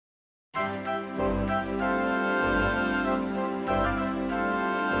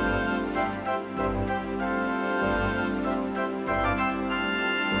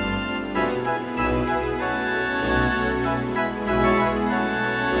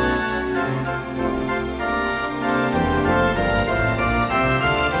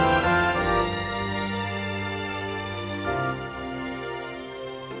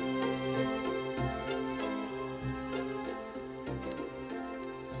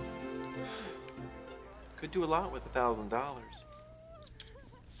Could do a lot with $1,000.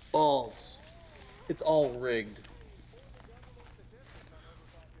 Balls. It's all rigged.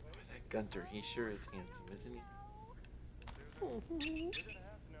 That Gunter, he sure is handsome, isn't he?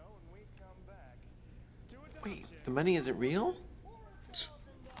 Wait, the money isn't real?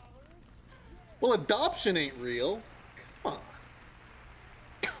 Well, adoption ain't real. Come on.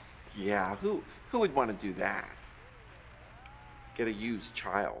 Yeah, who would want to do that? Get a used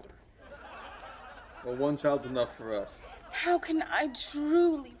child. Well, one child's enough for us. How can I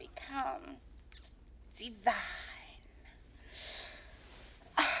truly become divine?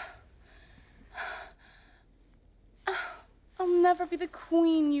 I'll never be the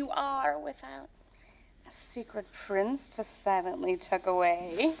queen you are without a secret prince to silently tuck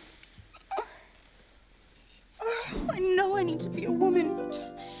away. I know I need to be a woman, but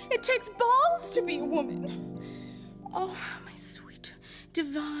it takes balls to be a woman. Oh, my sweet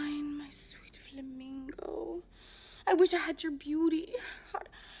Devine, my sweet Flamingo. I wish I had your beauty.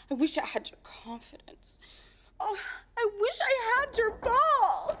 I wish I had your confidence. Oh, I wish I had your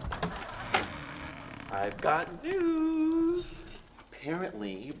balls. I've got news.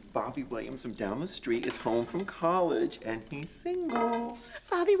 Apparently, Bobby Williams from down the street is home from college and he's single.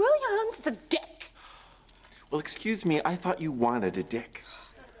 Bobby Williams is a dick. Well, excuse me, I thought you wanted a dick.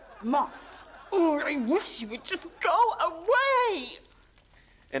 Mom, oh, I wish you would just go away.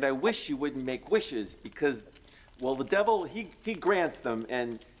 And I wish you wouldn't make wishes because, well, the devil, he grants them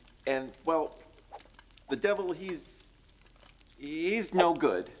and well, the devil, he's no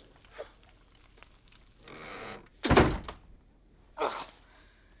good. Ugh.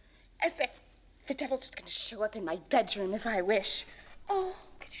 As if the devil's just gonna show up in my bedroom if I wish. Oh,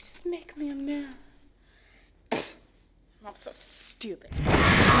 could you just make me a man? Pfft, I'm so stupid. Who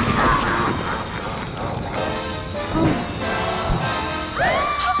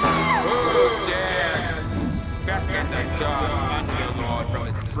dare beckon the dark underlord from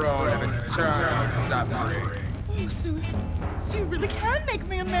its throne of eternal suffering? Oh, so you really can make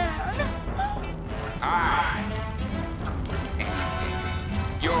me a man?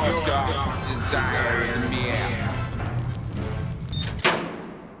 Your dark desire is mere.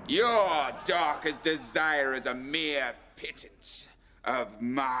 Your darkest desire is a mere pittance of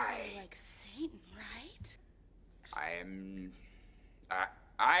my. So like Satan, right?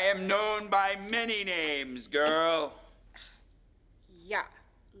 I am known by many names, girl. Yeah,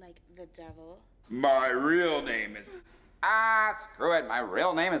 like the devil. My real name is. Screw it. My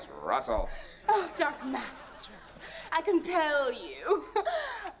real name is Russell. Oh, Dark Master, I compel you.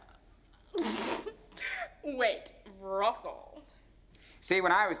 Wait, Russell. See,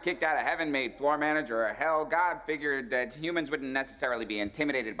 when I was kicked out of heaven, made floor manager of hell, God figured that humans wouldn't necessarily be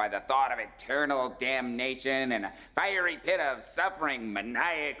intimidated by the thought of eternal damnation and a fiery pit of suffering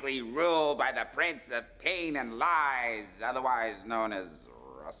maniacally ruled by the prince of pain and lies, otherwise known as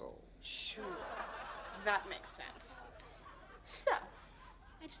Russell. Sure, that makes sense. So,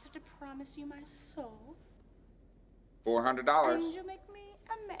 I just have to promise you my soul. $400. And you'll make me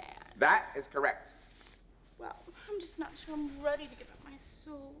a man. That is correct. Well, I'm just not sure I'm ready to give up my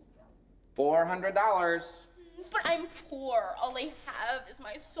soul. $400. But I'm poor. All I have is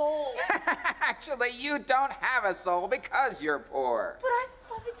my soul. Actually, you don't have a soul because you're poor. But I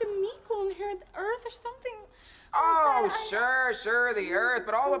thought that the meek will inherit the earth or something. Oh, like sure, the earth,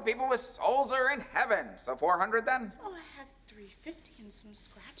 but all the people with souls are in heaven. So 400 then? Well, I have 350 and some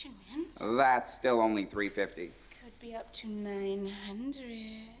scratch and wins. That's still only 350. Could be up to 900.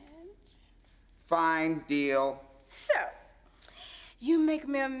 Fine, deal. So, you make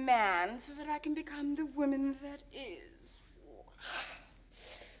me a man so that I can become the woman that is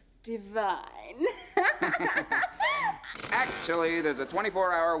divine. Actually, there's a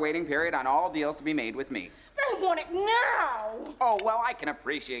 24-hour waiting period on all deals to be made with me. But I want it now. Oh, well, I can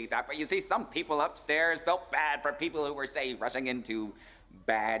appreciate that, but you see, some people upstairs felt bad for people who were, say, rushing into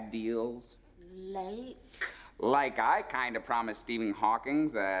bad deals. Like I kind of promised Stephen Hawking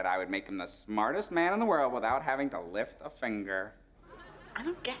that I would make him the smartest man in the world without having to lift a finger. I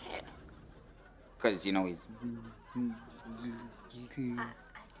don't get it. Because, you know, he's... I don't get it.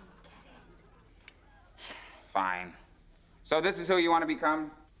 Fine. So this is who you want to become?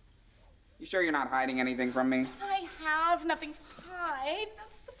 You sure you're not hiding anything from me? I have nothing to hide.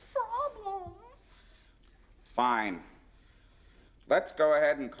 That's the problem. Fine. Let's go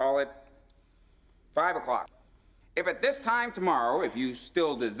ahead and call it 5 o'clock. If at this time tomorrow, if you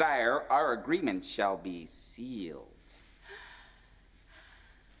still desire, our agreement shall be sealed.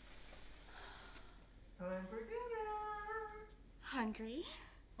 Time for dinner. Hungry?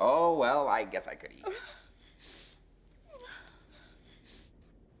 Oh, well, I guess I could eat.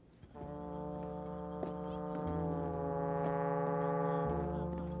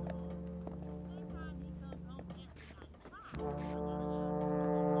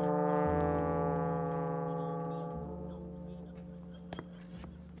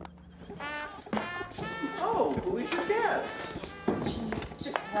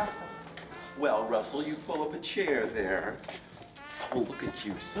 Russell. Well, Russell, you pull up a chair there. Oh, look at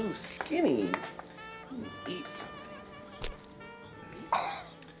you, so skinny. Eat something.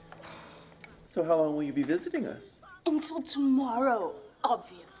 So how long will you be visiting us? Until tomorrow,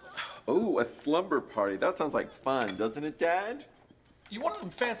 obviously. Oh, a slumber party. That sounds like fun, doesn't it, Dad? You one of them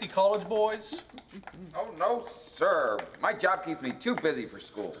fancy college boys? Oh, no, sir. My job keeps me too busy for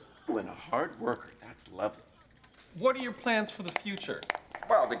school. Oh, and a hard worker. That's lovely. What are your plans for the future?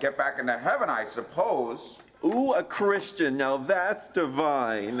 Well, to get back into heaven, I suppose. Ooh, a Christian. Now that's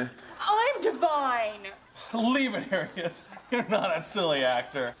divine. I'm divine. Leave it, Harriet. You're not a silly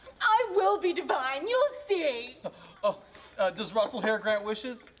actor. I will be divine. You'll see. Oh, does Russell Hare grant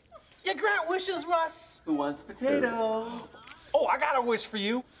wishes? Yeah, grant wishes, Russ. Who wants potatoes? Oh, I got a wish for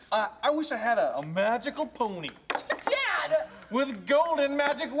you. I wish I had a magical pony Dad! with golden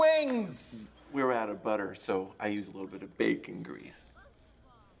magic wings. We're out of butter, so I use a little bit of bacon grease.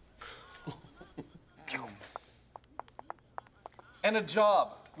 And a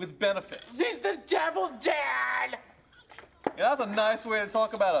job with benefits. He's the devil, Dad! Yeah, that's a nice way to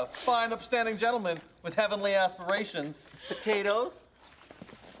talk about a fine, upstanding gentleman with heavenly aspirations. Potatoes?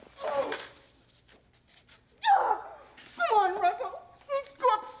 Come on, Russell. Let's go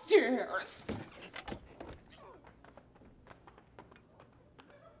upstairs.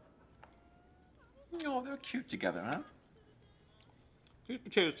 Oh, they're cute together, huh? These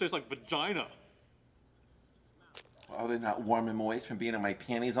potatoes taste like vagina. Oh, they're not warm and moist from being in my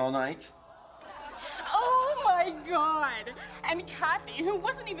panties all night? Oh my God! And Kathy, who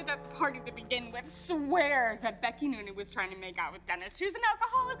wasn't even at the party to begin with, swears that Becky Noonan was trying to make out with Dennis, who's an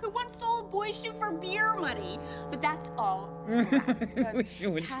alcoholic who once stole a boy's shoe for beer money. But that's all crap, because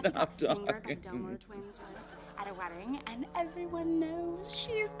You would Kathy stop got fingered by talking. Delmore twins once at a wedding, and everyone knows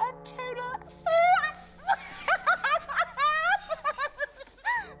she's a total slut.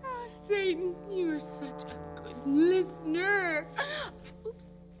 Oh, Satan, you're such a good listener. Oops,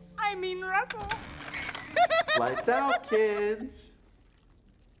 I mean Russell. Lights out, kids.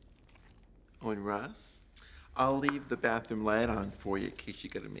 Oh, and Russ, I'll leave the bathroom light on for you in case you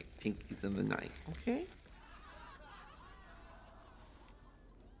gotta make tinkies in the night, okay?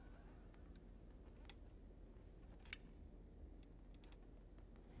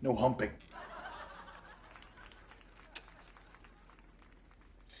 No humping.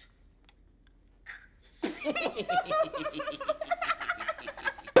 You're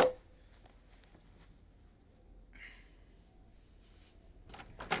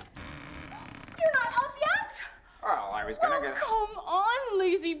not up yet? Well, I was gonna Oh, get... come on,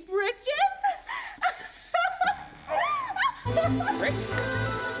 lazy britches. Rich?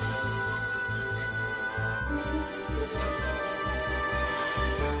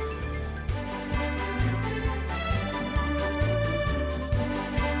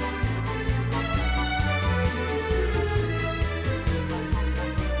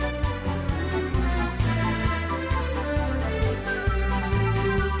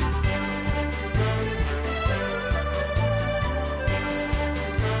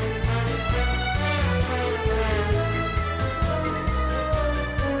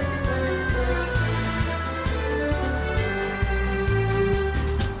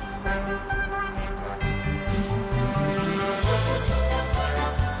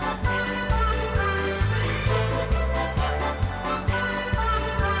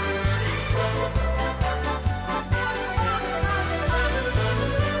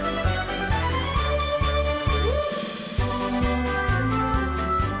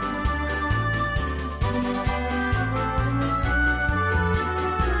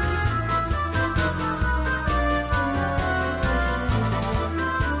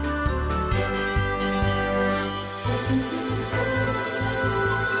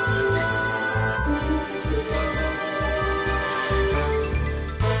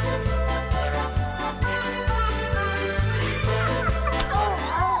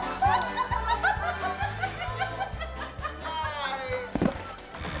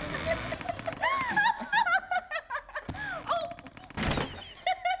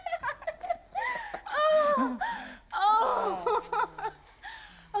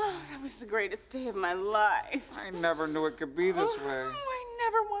 That was the greatest day of my life. I never knew it could be this way. I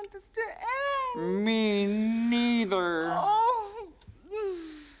never want this to end. Me neither. Oh.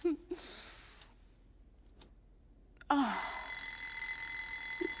 Oh.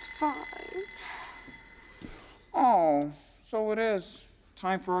 It's fine. Oh, so it is.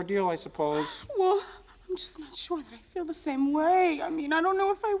 Time for our deal, I suppose. Well, I'm just not sure that I feel the same way. I mean, I don't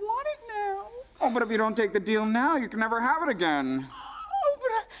know if I want it now. Oh, but if you don't take the deal now, you can never have it again. Oh,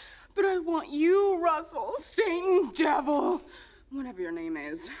 but I want you, Russell, Satan, devil. whatever your name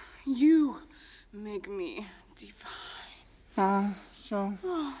is, you make me divine. So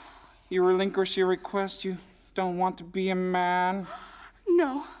you relinquish your request? You don't want to be a man?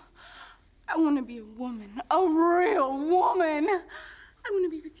 No, I want to be a woman, a real woman. I want to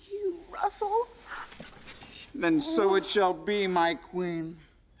be with you, Russell. Then so it shall be, my queen.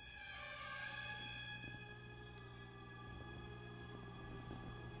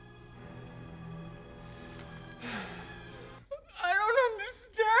 I don't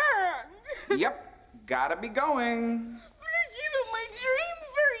understand. Yep, gotta be going. But I gave up my dream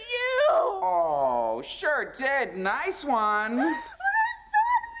for you. Oh, sure did. Nice one. But I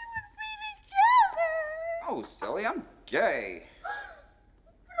thought we would be together. Oh, silly, I'm gay.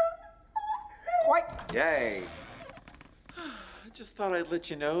 Quite gay. I just thought I'd let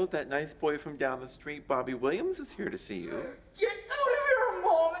you know that nice boy from down the street, Bobby Williams, is here to see you. Get out of here,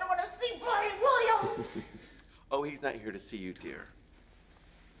 Mom. I don't want to see Bobby Williams. Oh, he's not here to see you, dear.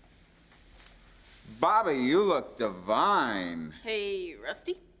 Bobby, you look divine. Hey,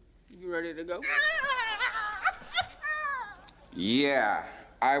 Rusty. You ready to go? Yeah,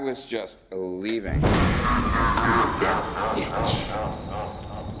 I was just leaving. I'm a devil, bitch.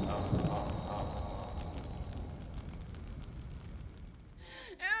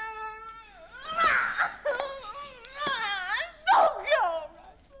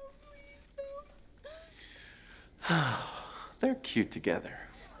 They're cute together.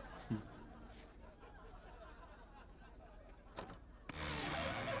 I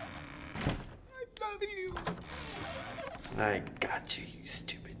love you. I got you, you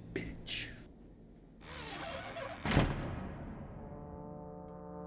stupid.